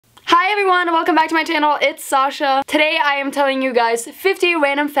Hi everyone, welcome back to my channel. It's Sasha. Today I am telling you guys 50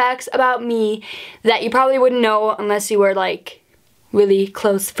 random facts about me that you probably wouldn't know unless you were like really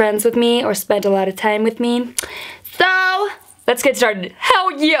close friends with me or spent a lot of time with me. So let's get started.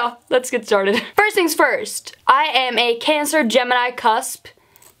 Hell yeah, let's get started. First things first, I am a Cancer Gemini cusp.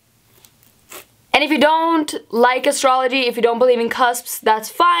 And if you don't like astrology, if you don't believe in cusps, that's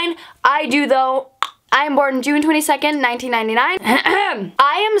fine. I do though. I am born June 22nd, 1999.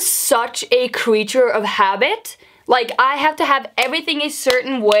 I am such a creature of habit. Like, I have to have everything a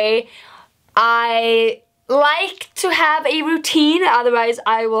certain way. I like to have a routine, otherwise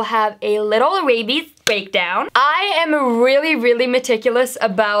I will have a little rabies breakdown. I am really meticulous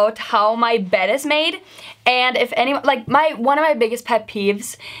about how my bed is made. And if anyone, like, one of my biggest pet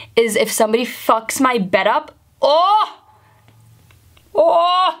peeves is if somebody fucks my bed up. Oh!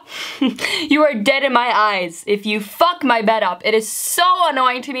 You are dead in my eyes if you fuck my bed up. It is so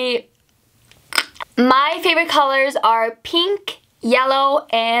annoying to me. My favorite colors are pink, yellow,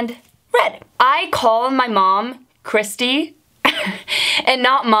 and red. I call my mom Christy and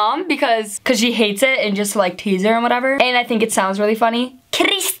not mom because she hates it and just to like tease her and whatever. And I think it sounds really funny.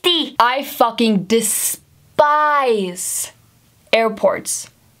 Christy! I fucking despise airports.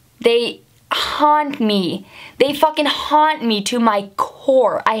 They haunt me. They fucking haunt me to my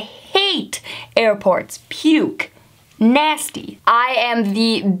core. I hate airports. Puke. Nasty. I am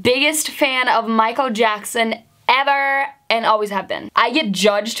the biggest fan of Michael Jackson ever and always have been. I get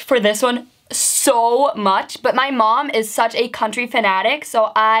judged for this one so much, but my mom is such a country fanatic,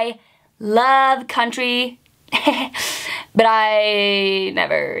 so I love country. But I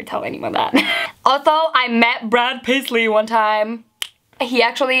never tell anyone that. Also, I met Brad Paisley one time. He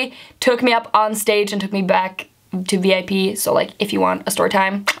actually took me up on stage and took me back to VIP, so like if you want a story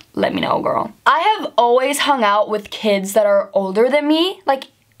time, let me know, girl. I have always hung out with kids that are older than me. Like,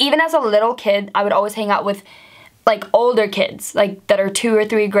 even as a little kid, I would always hang out with like older kids, like that are 2 or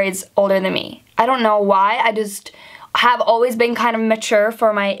 3 grades older than me. I don't know why, I just have always been kind of mature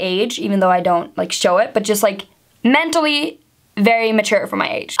for my age, even though I don't like show it, but just like mentally very mature for my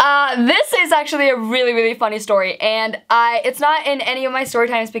age. This is actually a really funny story, and it's not in any of my story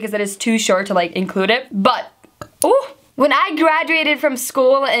times because it is too short to like include it, but when I graduated from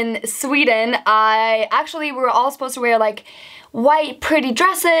school in Sweden, we were all supposed to wear like white pretty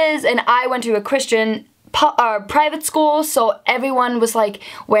dresses, and I went to a Christian private school, so everyone was like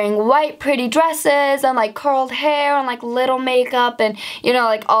wearing white pretty dresses and like curled hair and like little makeup and you know,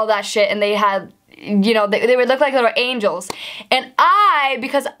 like all that shit, and they had, you know, they would look like little angels. And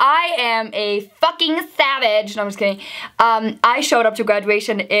because I am a fucking savage, no, I'm just kidding, I showed up to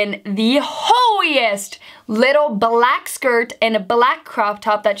graduation in the hoiest little black skirt and a black crop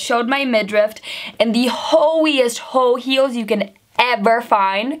top that showed my midriff and the hoiest hoe heels you can ever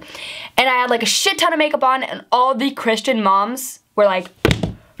find. And I had like a shit ton of makeup on, and all the Christian moms were like,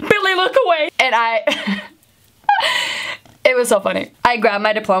 Billy, look away. And it was so funny. I grabbed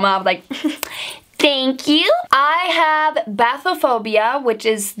my diploma, I was like, thank you. I have bathyphobia, which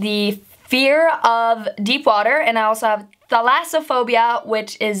is the fear of deep water, and I also have thalassophobia,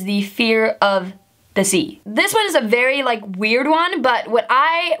 which is the fear of the sea. This one is a very like weird one, but when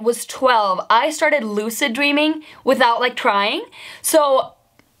I was 12, I started lucid dreaming without like trying. So,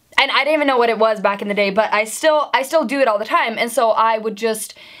 and I didn't even know what it was back in the day, but I still do it all the time, and so I would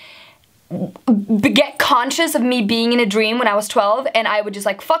just get conscious of me being in a dream when I was 12, and I would just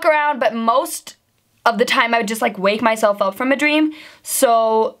like fuck around, but most of the time I would just like wake myself up from a dream.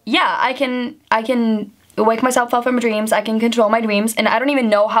 So yeah, I can wake myself up from dreams, I can control my dreams, and I don't even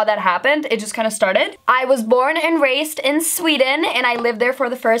know how that happened, it just kind of started. I was born and raised in Sweden, and I lived there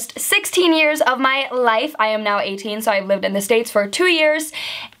for the first 16 years of my life. I am now 18, so I've lived in the States for 2 years,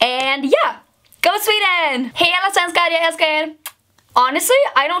 and yeah, go Sweden! Hej alla svenskar, jag älskar er! Honestly,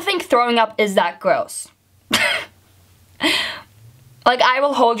 I don't think throwing up is that gross. Like, I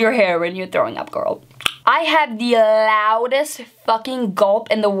will hold your hair when you're throwing up, girl. I have the loudest fucking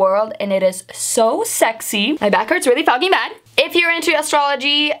gulp in the world, and it is so sexy. My back hurts really fucking bad. If you're into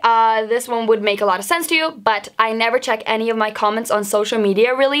astrology, this one would make a lot of sense to you, but I never check any of my comments on social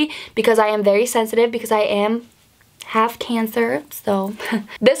media, really, because I am very sensitive, because I am half Cancer, so.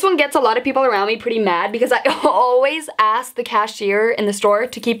 This one gets a lot of people around me pretty mad because I always ask the cashier in the store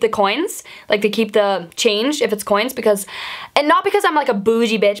to keep the coins, like to keep the change if it's coins, because, and not because I'm like a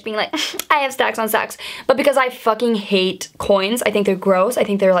bougie bitch being like, I have stacks on stacks, but because I fucking hate coins. I think they're gross. I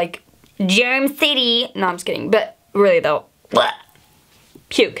think they're like germ city. No, I'm just kidding, but really though, bleh.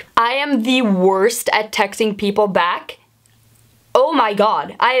 Puke. I am the worst at texting people back oh my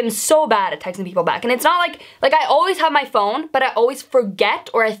god, I am so bad at texting people back. And it's not like I always have my phone, but I always forget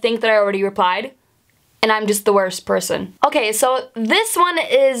or I think that I already replied. And I'm just the worst person. Okay, so this one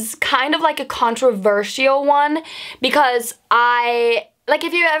is kind of like a controversial one because like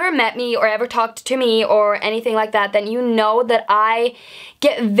if you ever met me or ever talked to me or anything like that, then you know that I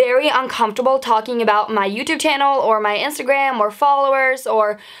get very uncomfortable talking about my YouTube channel or my Instagram or followers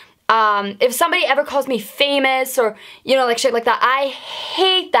or if somebody ever calls me famous or, you know, like shit like that. I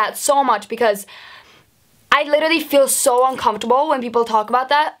hate that so much because I literally feel so uncomfortable when people talk about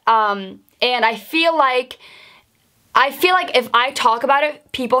that. And I feel like if I talk about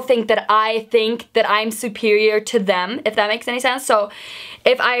it, people think that I'm superior to them, if that makes any sense. So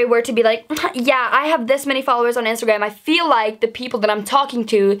if I were to be like, yeah, I have this many followers on Instagram, I feel like the people that I'm talking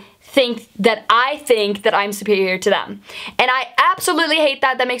to think that I'm superior to them. And I absolutely hate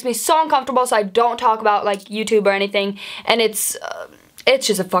that. That makes me so uncomfortable, so I don't talk about like YouTube or anything. And it's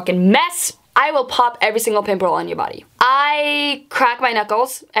just a fucking mess. I will pop every single pimple on your body. I crack my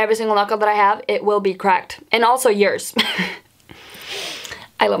knuckles. Every single knuckle that I have, it will be cracked. And also yours.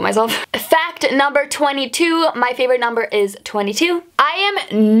 I love myself. Fact number 22. My favorite number is 22. I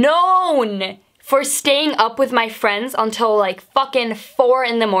am known for staying up with my friends until like fucking 4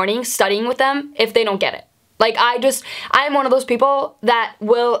 in the morning studying with them if they don't get it. Like I'm one of those people that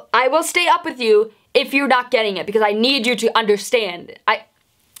I will stay up with you if you're not getting it because I need you to understand.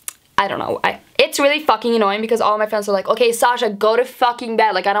 I don't know. It's really fucking annoying because all my friends are like, okay, Sascha, go to fucking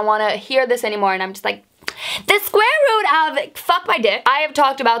bed. Like, I don't want to hear this anymore. And I'm just like, the square root of fuck my dick. I have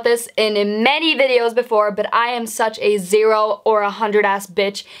talked about this in many videos before, but I am such a 0 or 100 ass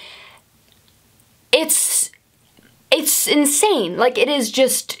bitch. It's insane. Like, it is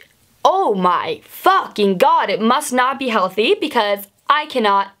just, oh my fucking god. It must not be healthy because I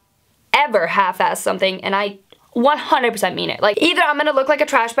cannot ever half-ass something and I 100% mean it. Like, either I'm gonna look like a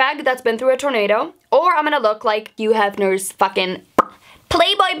trash bag that's been through a tornado, or I'm gonna look like Hugh Hefner's fucking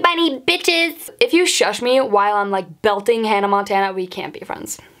Playboy bunny bitches. If you shush me while I'm like belting Hannah Montana, we can't be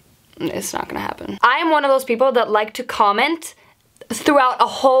friends. It's not gonna happen. I'm one of those people that like to comment throughout a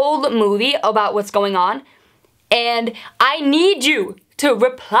whole movie about what's going on, and I need you to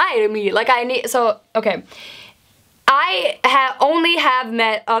reply to me. Like, okay. I only have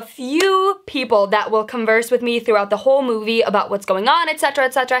met a few people that will converse with me throughout the whole movie about what's going on, etc,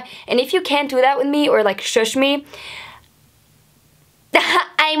 etc. And if you can't do that with me or like shush me,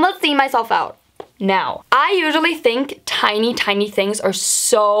 I will see myself out. Now, I usually think tiny things are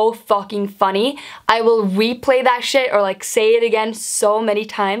so fucking funny. I will replay that shit or like say it again so many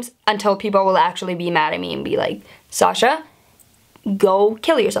times until people will actually be mad at me and be like, Sascha, go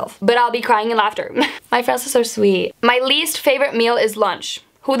kill yourself. But I'll be crying in laughter. My friends are so sweet. My least favorite meal is lunch.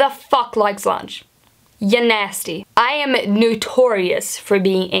 Who the fuck likes lunch? You nasty. I am notorious for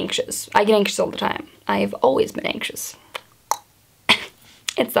being anxious. I get anxious all the time. I've always been anxious.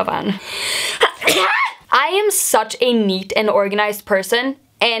 It's so fun. I am such a neat and organized person,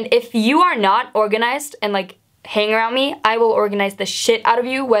 and if you are not organized and like hang around me, I will organize the shit out of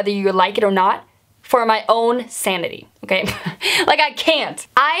you whether you like it or not, for my own sanity, okay? Like, I can't.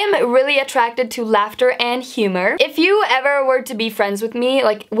 I am really attracted to laughter and humor. If you ever were to be friends with me,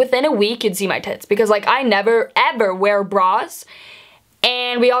 like, within a week, you'd see my tits. Because, like, I never, ever wear bras.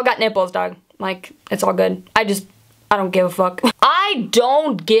 And we all got nipples, dog. Like, it's all good. I don't give a fuck. I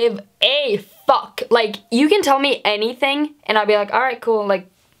don't give a fuck. Like, you can tell me anything, and I'll be like, alright, cool, like,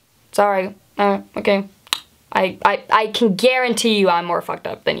 sorry, okay. I can guarantee you I'm more fucked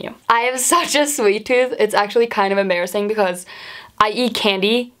up than you. I have such a sweet tooth. It's actually kind of embarrassing because I eat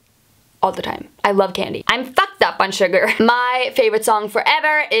candy all the time. I love candy. I'm fucked up on sugar. My favorite song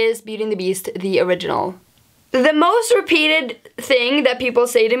forever is Beauty and the Beast, the original. The most repeated thing that people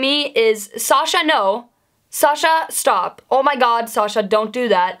say to me is, Sascha, no. Sascha, stop. Oh my god, Sascha, don't do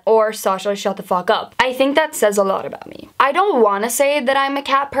that. Or, Sascha, shut the fuck up. I think that says a lot about me. I don't want to say that I'm a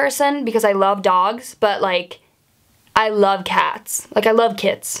cat person because I love dogs, but like, I love cats. Like, I love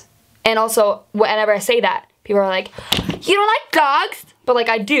kits. And also, whenever I say that, people are like, you don't like dogs? But like,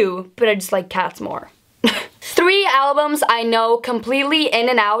 I do, but I just like cats more. 3 albums I know completely in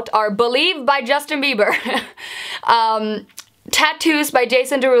and out are Believe by Justin Bieber, Tattoos by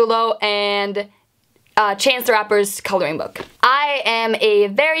Jason Derulo, and Chance the Rapper's Coloring Book. I am a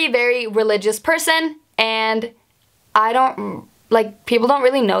very religious person, and I don't, like, people don't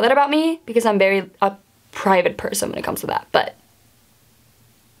really know that about me because I'm very a private person when it comes to that, but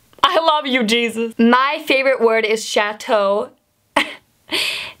I love you, Jesus. My favorite word is chateau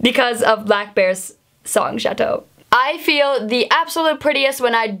because of Black Bear's song, Chateau. I feel the absolute prettiest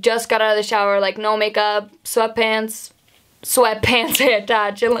when I just got out of the shower, like no makeup, sweatpants, sweatpants I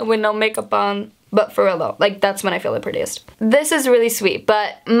attach chilling with no makeup on. But for real though, like that's when I feel the prettiest. This is really sweet,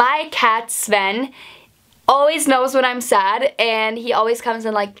 but my cat Sven always knows when I'm sad, and he always comes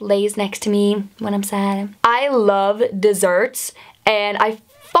and like lays next to me when I'm sad. I love desserts, and I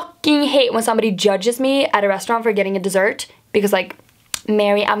fucking hate when somebody judges me at a restaurant for getting a dessert, because like,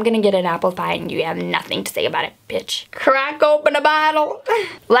 Mary, I'm gonna get an apple pie and you have nothing to say about it, bitch. Crack open a bottle.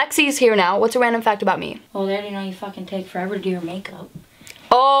 Lexi's here now. What's a random fact about me? Well, they already know you fucking take forever to do your makeup.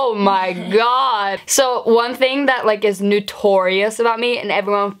 Oh my god. So one thing that like is notorious about me and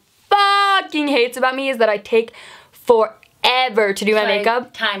everyone fucking hates about me is that I take forever to do my makeup. I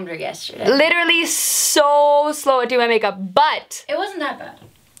timed her yesterday. Literally so slow at doing my makeup, but it wasn't that bad.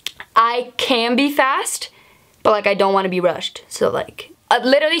 I can be fast, but like I don't want to be rushed. So like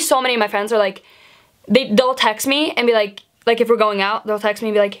literally so many of my friends are like, they'll text me and be like if we're going out, they'll text me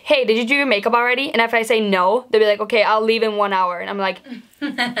and be like, hey, did you do your makeup already? And if I say no, they'll be like, okay, I'll leave in 1 hour. And I'm like,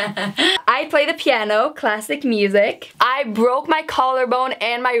 I play the piano, classic music. I broke my collarbone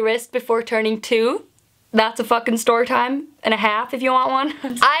and my wrist before turning 2. That's a fucking story time and a half if you want one.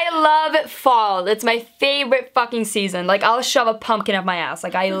 I love fall. It's my favorite fucking season. Like, I'll shove a pumpkin up my ass.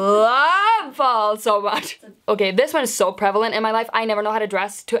 Like, I love fall so much. Okay, this one is so prevalent in my life. I never know how to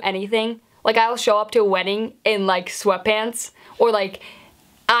dress to anything. Like, I'll show up to a wedding in, like, sweatpants. Or, like,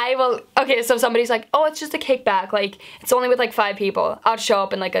 I will... Okay, so somebody's like, oh, it's just a kickback. Like, it's only with, like, 5 people. I'll show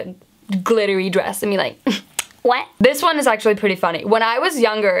up in, like, a glittery dress and be like... What? This one is actually pretty funny. When I was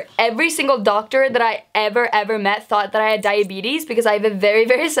younger, every single doctor that I ever met thought that I had diabetes because I have a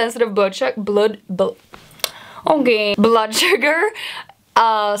very sensitive blood sugar.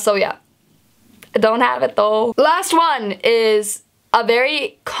 So yeah, I don't have it though. Last one is a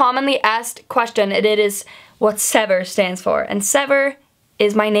very commonly asked question, and it is what SEVR stands for. And SEVR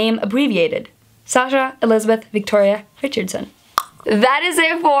is my name abbreviated. Sascha Elizabeth Victoria Richardson. That is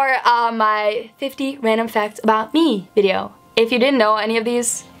it for my 50 random facts about me video. If you didn't know any of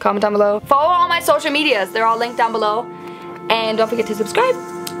these, comment down below. Follow all my social medias. They're all linked down below. And don't forget to subscribe.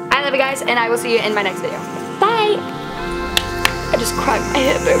 I love you guys, and I will see you in my next video. Bye! I just cracked my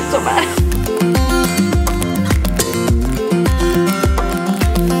hip. It was so bad.